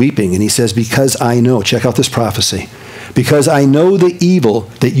my Lord weeping? And he says, Because I know, check out this prophecy, because I know the evil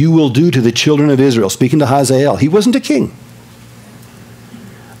that you will do to the children of Israel. Speaking to Hazael, he wasn't a king.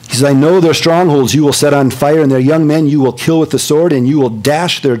 He says, I know their strongholds you will set on fire, and their young men you will kill with the sword, and you will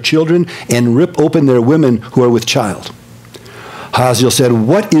dash their children and rip open their women who are with child. Hazael said,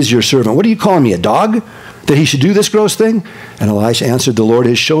 What is your servant? What are you calling me, a dog, that he should do this gross thing? And Elisha answered, The Lord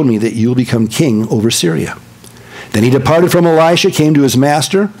has shown me that you will become king over Syria. Then he departed from Elisha, came to his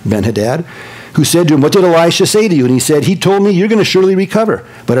master, Ben-Hadad, who said to him, What did Elisha say to you? And he said, He told me you're going to surely recover.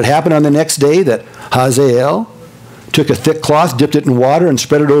 But it happened on the next day that Hazael took a thick cloth, dipped it in water, and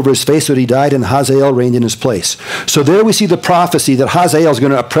spread it over his face so that he died, and Hazael reigned in his place. So there we see the prophecy that Hazael is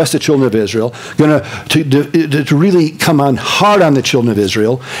going to oppress the children of Israel, going to really come on hard on the children of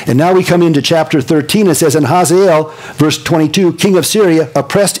Israel. And now we come into chapter 13. It says, And Hazael, verse 22, king of Syria,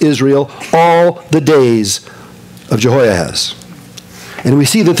 oppressed Israel all the days of Jehoahaz. And we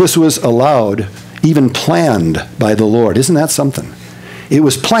see that this was allowed, even planned by the Lord. Isn't that something? It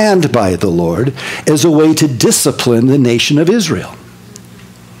was planned by the Lord as a way to discipline the nation of Israel.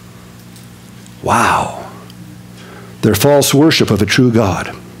 Wow. Their false worship of a true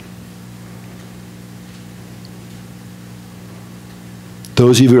God.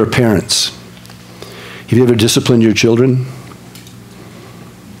 Those of you who are parents, have you ever disciplined your children?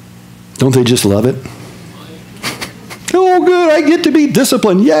 Don't they just love it? Oh, good, I get to be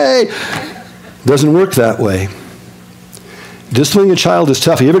disciplined, yay! Doesn't work that way. Disciplining a child is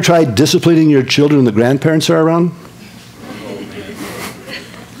tough. Have you ever tried disciplining your children when the grandparents are around?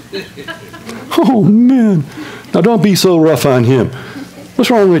 Oh, man. Now, don't be so rough on him. What's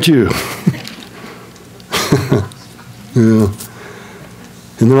wrong with you? Yeah.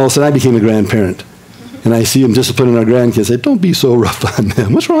 And then all of a sudden, I became a grandparent. And I see him disciplining our grandkids. I say, don't be so rough on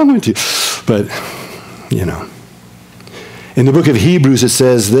them. What's wrong with you? But, you know. In the book of Hebrews, it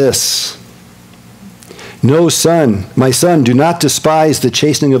says this. No, son, my son, do not despise the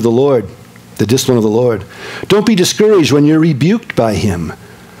chastening of the Lord. the discipline of the Lord. Don't be discouraged when you're rebuked by him.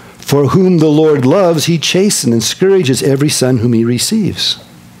 For whom the Lord loves, he chastens and scourges every son whom he receives.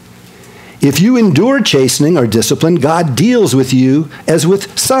 If you endure chastening or discipline, God deals with you as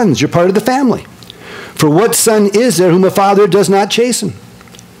with sons. You're part of the family. For what son is there whom a father does not chasten?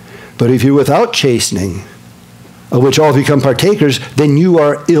 But if you're without chastening, of which all become partakers, then you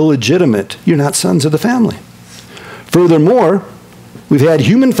are illegitimate. You're not sons of the family. Furthermore, we've had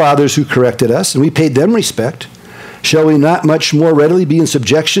human fathers who corrected us, and we paid them respect. Shall we not much more readily be in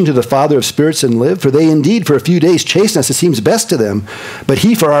subjection to the Father of spirits and live? For they indeed for a few days chasten us, it seems best to them, but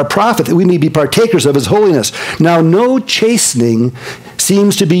he for our profit, that we may be partakers of his holiness. Now no chastening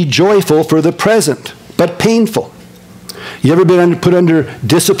seems to be joyful for the present, but painful. You ever been put under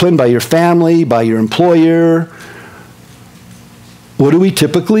discipline by your family, by your employer? What do we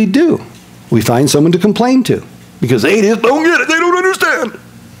typically do? We find someone to complain to, because they just don't get it, they don't understand.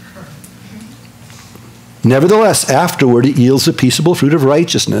 Nevertheless, afterward it yields the peaceable fruit of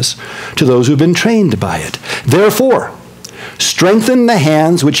righteousness to those who have been trained by it. Therefore, strengthen the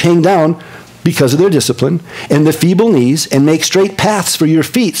hands which hang down because of their discipline, and the feeble knees, and make straight paths for your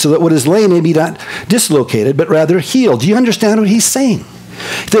feet, so that what is lame may be not dislocated, but rather healed. Do you understand what he's saying?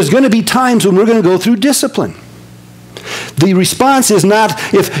 There's going to be times when we're going to go through discipline. The response is not,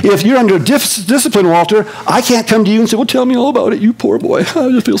 if you're under discipline, Walter, I can't come to you and say, well, tell me all about it, you poor boy.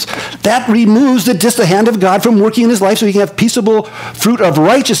 I just feel... That removes the hand of God from working in his life so he can have peaceable fruit of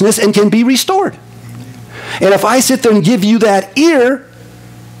righteousness and can be restored. And if I sit there and give you that ear,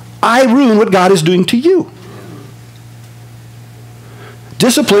 I ruin what God is doing to you.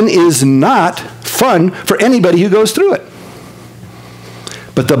 Discipline is not fun for anybody who goes through it.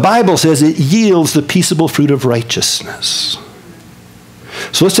 But the Bible says it yields the peaceable fruit of righteousness.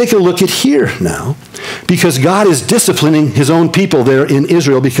 So let's take a look at here now, because God is disciplining his own people there in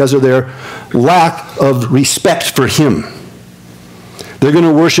Israel because of their lack of respect for him. They're going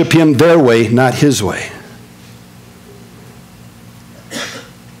to worship him their way, not his way.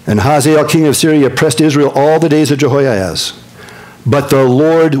 And Hazael, king of Syria, oppressed Israel all the days of Jehoiahaz. But the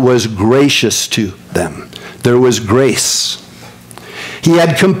Lord was gracious to them. There was grace. He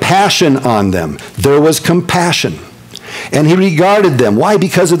had compassion on them. There was compassion. And he regarded them. Why?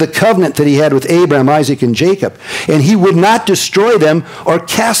 Because of the covenant that he had with Abraham, Isaac, and Jacob. And he would not destroy them or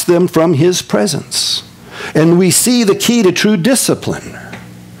cast them from his presence. And we see the key to true discipline.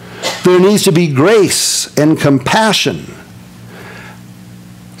 There needs to be grace and compassion.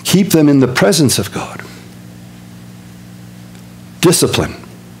 Keep them in the presence of God. Discipline.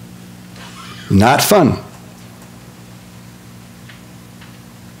 Not fun.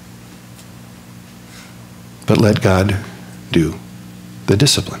 But let God do the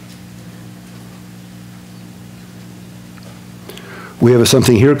discipline. We have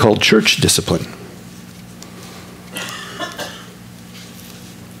something here called church discipline.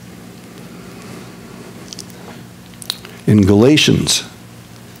 In Galatians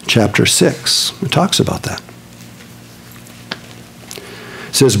chapter 6, it talks about that.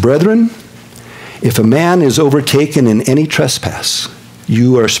 It says, brethren, if a man is overtaken in any trespass,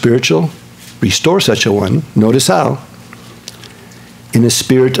 you are spiritual, restore such a one, notice how, in a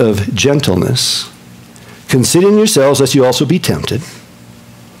spirit of gentleness, considering yourselves lest you also be tempted.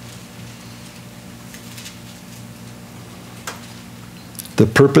 The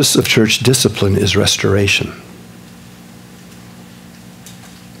purpose of church discipline is restoration.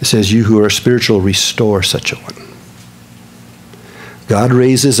 It says, you who are spiritual, restore such a one. God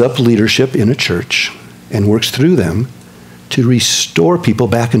raises up leadership in a church and works through them to restore people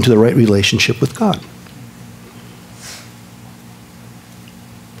back into the right relationship with God.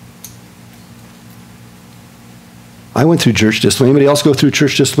 I went through church discipline. Anybody else go through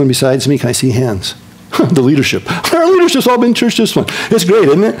church discipline besides me? Can I see hands? The leadership. Our leadership's all been church discipline. It's great,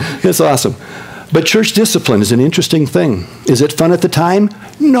 isn't it? It's awesome. But church discipline is an interesting thing. Is it fun at the time?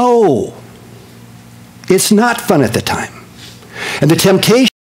 No. It's not fun at the time. And the temptation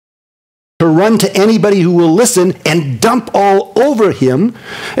to run to anybody who will listen and dump all over him.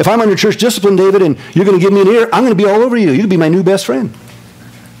 If I'm under church discipline, David, and you're going to give me an ear, I'm going to be all over you. You're going to be my new best friend.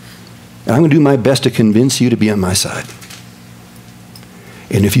 And I'm going to do my best to convince you to be on my side.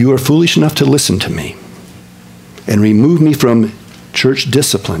 And if you are foolish enough to listen to me and remove me from church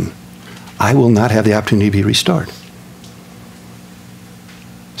discipline, I will not have the opportunity to be restored.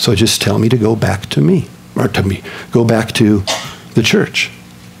 So just tell me to go back to me, or to me, go back to the church.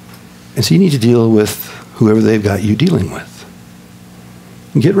 And so you need to deal with whoever they've got you dealing with.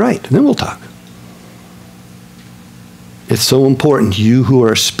 And get right, and then we'll talk. It's so important, you who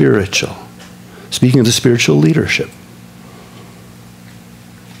are spiritual. Speaking of the spiritual leadership.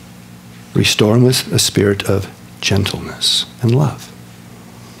 Restore them with a spirit of gentleness and love.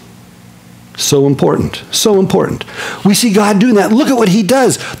 So important. So important. We see God doing that. Look at what he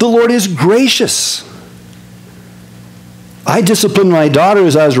does. The Lord is gracious. I disciplined my daughter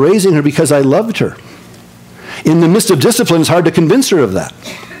as I was raising her because I loved her. In the midst of discipline, it's hard to convince her of that.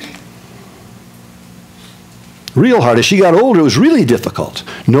 Real hard. As she got older, it was really difficult.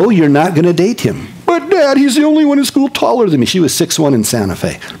 No, you're not going to date him. But Dad, he's the only one in school taller than me. She was 6'1" in Santa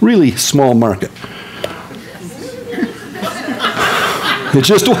Fe. Really small market. It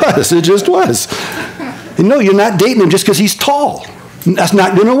just was. It just was. And no, you're not dating him just because he's tall. That's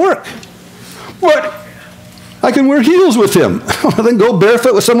not going to work. But I can wear heels with him. Then go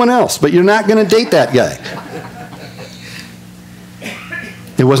barefoot with someone else. But you're not going to date that guy.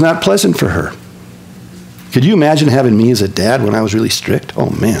 It was not pleasant for her. Could you imagine having me as a dad when I was really strict? Oh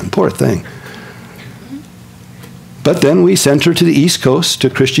man, poor thing. But then we sent her to the East Coast, to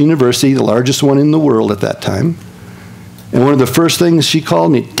Christian University, the largest one in the world at that time. And one of the first things she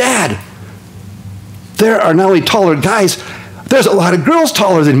called me, Dad, there are not only taller guys, there's a lot of girls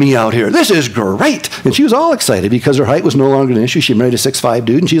taller than me out here. This is great. And she was all excited because her height was no longer an issue. She married a 6'5"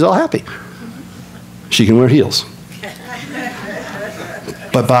 dude, and she's all happy. She can wear heels.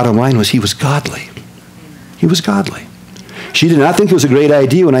 But bottom line was, he was godly. He was godly. She did not think it was a great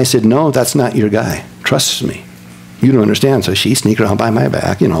idea when I said, no, that's not your guy. Trust me. You don't understand. So she sneaked around by my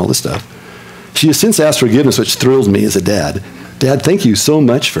back, all this stuff. She has since asked forgiveness, which thrills me as a dad. Dad, thank you so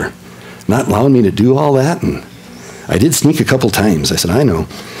much for not allowing me to do all that. And I did sneak a couple times. I said, I know.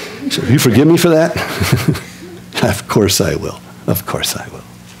 So you forgive me for that? Of course I will. Of course I will.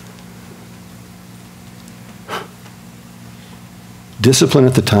 Discipline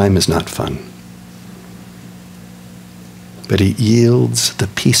at the time is not fun. But it yields the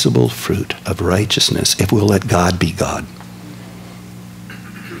peaceable fruit of righteousness if we'll let God be God.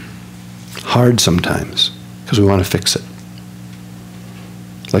 Hard sometimes, because we want to fix it.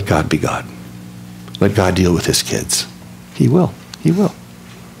 Let God be God. Let God deal with his kids. He will. He will.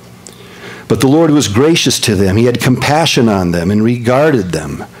 But the Lord was gracious to them. He had compassion on them and regarded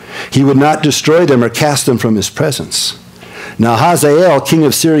them. He would not destroy them or cast them from his presence. Now Hazael, king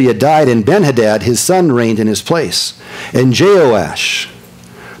of Syria, died, and Ben-Hadad, his son, reigned in his place. And Joash,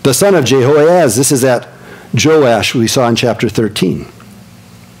 the son of Jehoahaz, this is that Joash we saw in chapter 13.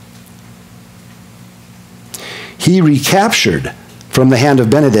 He recaptured from the hand of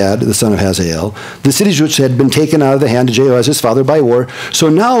Ben-Hadad, the son of Hazael, the cities which had been taken out of the hand of Jehoahaz, his father, by war. So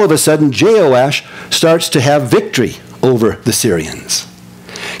now all of a sudden, Joash starts to have victory over the Syrians.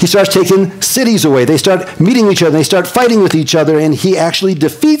 He starts taking cities away. They start meeting each other. They start fighting with each other, and he actually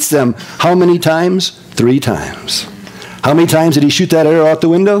defeats them. How many times? 3 times. How many times did he shoot that arrow out the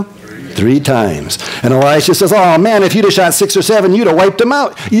window? 3 times. And Elisha says, oh man, if you'd have shot 6 or 7, you'd have wiped them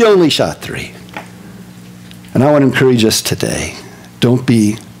out. You only shot 3. And I want to encourage us today, don't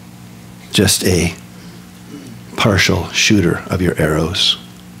be just a partial shooter of your arrows.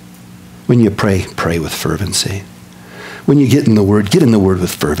 When you pray, pray with fervency. When you get in the Word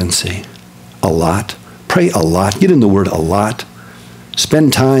with fervency. A lot. Pray a lot. Get in the Word a lot.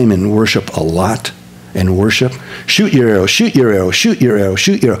 Spend time in worship a lot. And worship. Shoot your arrow, shoot your arrow, shoot your arrow,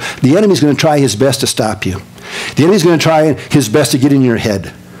 shoot your arrow. The enemy's going to try his best to stop you. The enemy's going to try his best to get in your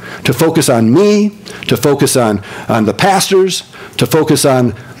head. To focus on me, to focus on the pastors, to focus on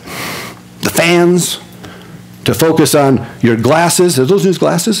the fans, to focus on your glasses. Are those new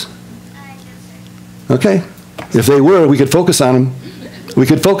glasses? Okay. If they were, we could focus on them. We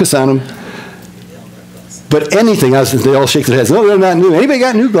could focus on them. But anything else, they all shake their heads. No, they're not new. Anybody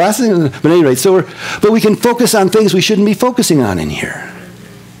got new glasses? But at any rate, but we can focus on things we shouldn't be focusing on in here.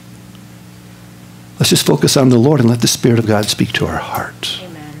 Let's just focus on the Lord and let the Spirit of God speak to our hearts.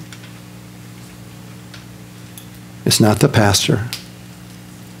 Amen. It's not the pastor.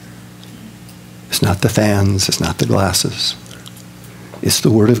 It's not the fans. It's not the glasses. It's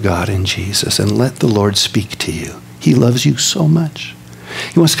the Word of God in Jesus. And let the Lord speak to you. He loves you so much.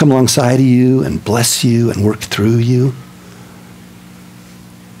 He wants to come alongside of you and bless you and work through you.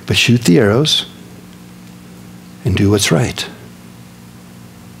 But shoot the arrows and do what's right.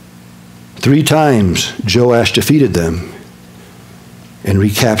 3 times Joash defeated them and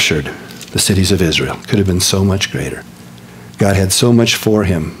recaptured the cities of Israel. Could have been so much greater. God had so much for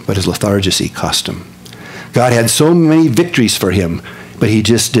him, but his lethargy cost him. God had so many victories for him, but he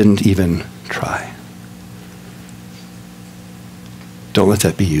just didn't even try. Don't let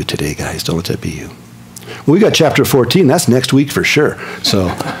that be you today, guys. Don't let that be you. Well, we got chapter 14. That's next week for sure. So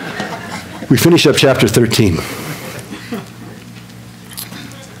we finish up chapter 13.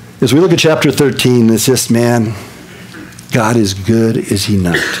 As we look at chapter 13, it's just, man, God is good, is he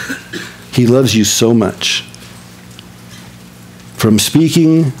not? He loves you so much. From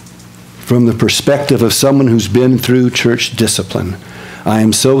speaking from the perspective of someone who's been through church discipline, I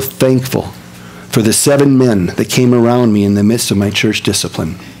am so thankful for the 7 men that came around me in the midst of my church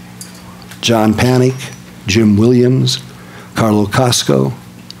discipline. John Panic, Jim Williams, Carlo Costco,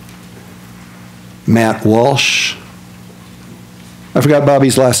 Matt Walsh. I forgot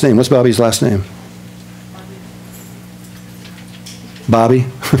Bobby's last name. What's Bobby's last name? Bobby?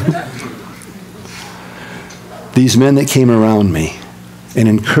 These men that came around me and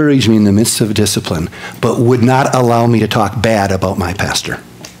encouraged me in the midst of discipline, but would not allow me to talk bad about my pastor.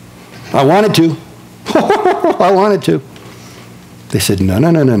 I wanted to. I wanted to. They said, no.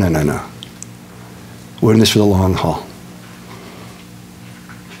 We're in this for the long haul.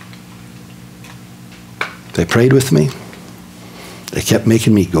 They prayed with me. They kept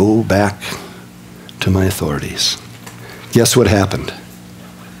making me go back to my authorities. Guess what happened?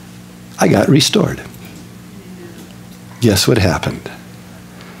 I got restored. Guess what happened?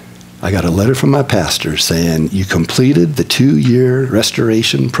 I got a letter from my pastor saying, you completed the 2-year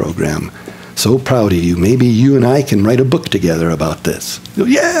restoration program. So proud of you. Maybe you and I can write a book together about this. I go,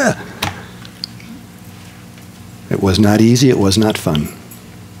 yeah. It was not easy. It was not fun.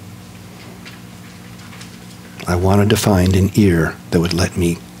 I wanted to find an ear that would let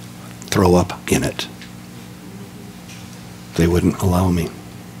me throw up in it. They wouldn't allow me.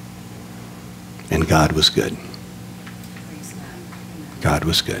 And God was good. God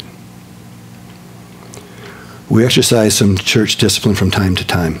was good. We exercise some church discipline from time to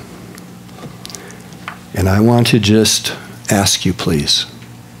time. And I want to just ask you, please,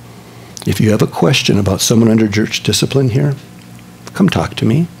 if you have a question about someone under church discipline here, come talk to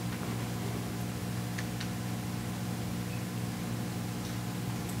me.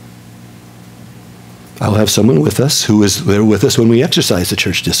 I'll have someone with us who is there with us when we exercise the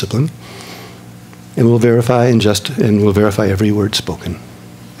church discipline, and we'll verify we'll verify every word spoken.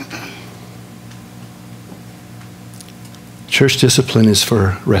 Church discipline is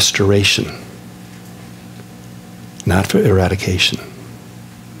for restoration, not for eradication.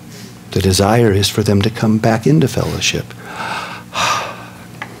 The desire is for them to come back into fellowship.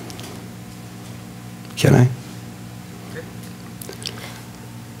 Can I?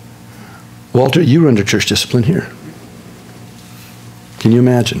 Walter, you were under church discipline here. Can you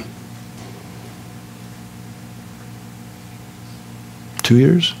imagine? 2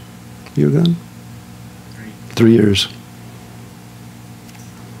 years you were gone? 3 years.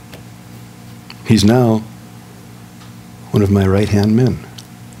 He's now one of my right-hand men.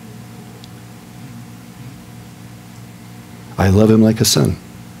 I love him like a son.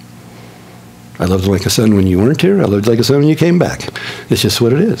 I loved him like a son when you weren't here. I loved him like a son when you came back. It's just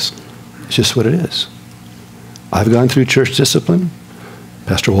what it is. It's just what it is. I've gone through church discipline.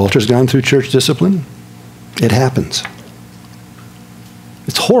 Pastor Walter's gone through church discipline. It happens.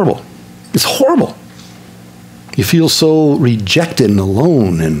 It's horrible. It's horrible. You feel so rejected and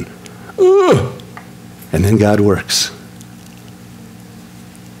alone and then God works.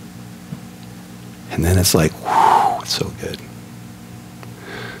 And then it's like, whew, it's so good.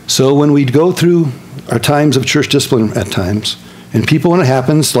 So when we go through our times of church discipline at times, and people, when it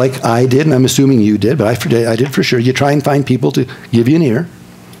happens, like I did, and I'm assuming you did, but I did for sure, you try and find people to give you an ear.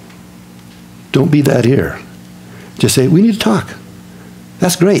 Don't be that ear. Just say, we need to talk.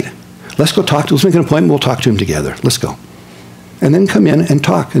 That's great. Let's go talk to him. Let's make an appointment. We'll talk to him together. Let's go. And then come in and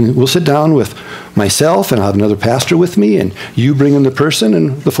talk. And we'll sit down with myself, and I'll have another pastor with me, and you bring in the person,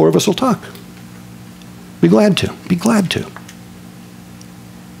 and the 4 of us will talk. Be glad to. Be glad to.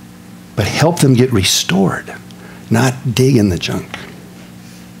 But help them get restored, not dig in the junk.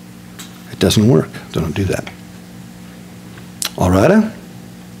 It doesn't work. Don't do that. All right?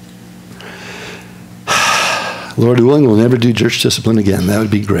 Lord willing, we'll never do church discipline again. That would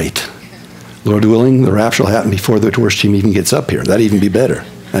be great. Lord willing, the rapture will happen before the worship team even gets up here. That'd even be better.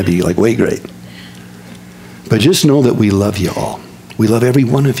 That'd be like way great. But just know that we love you all. We love every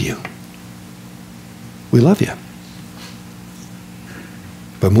one of you. We love you.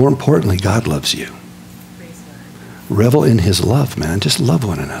 But more importantly, God loves you. Revel in his love, man. Just love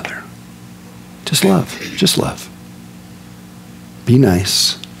one another. Just love. Just love. Be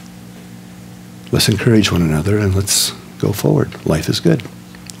nice. Let's encourage one another and let's go forward. Life is good.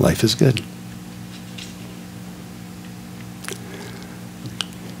 Life is good.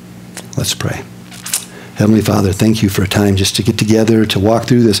 Let's pray. Heavenly Father, thank you for a time just to get together, to walk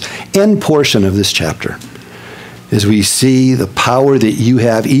through this end portion of this chapter. As we see the power that you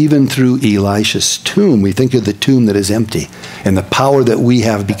have even through Elisha's tomb, we think of the tomb that is empty and the power that we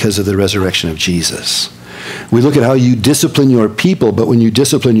have because of the resurrection of Jesus. We look at how you discipline your people, but when you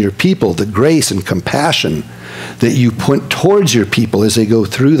discipline your people, the grace and compassion that you put towards your people as they go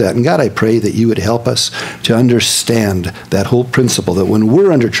through that. And God, I pray that you would help us to understand that whole principle, that when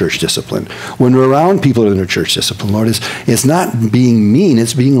we're under church discipline, when we're around people under church discipline, Lord, it's not being mean,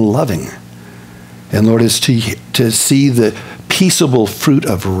 it's being loving. And Lord, it's to see the peaceable fruit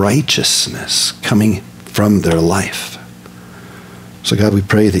of righteousness coming from their life. So God, we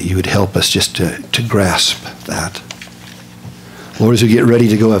pray that you would help us just to grasp that. Lord, as we get ready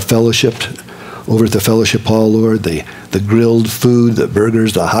to go have fellowship over at the fellowship hall, Lord, the grilled food, the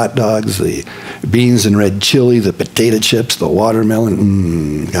burgers, the hot dogs, the beans and red chili, the potato chips, the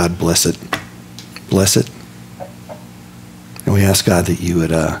watermelon, God bless it. Bless it. And we ask, God, that you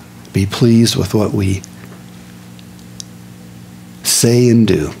would be pleased with what we say and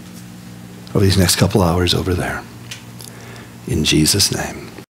do over these next couple hours over there. In Jesus' name.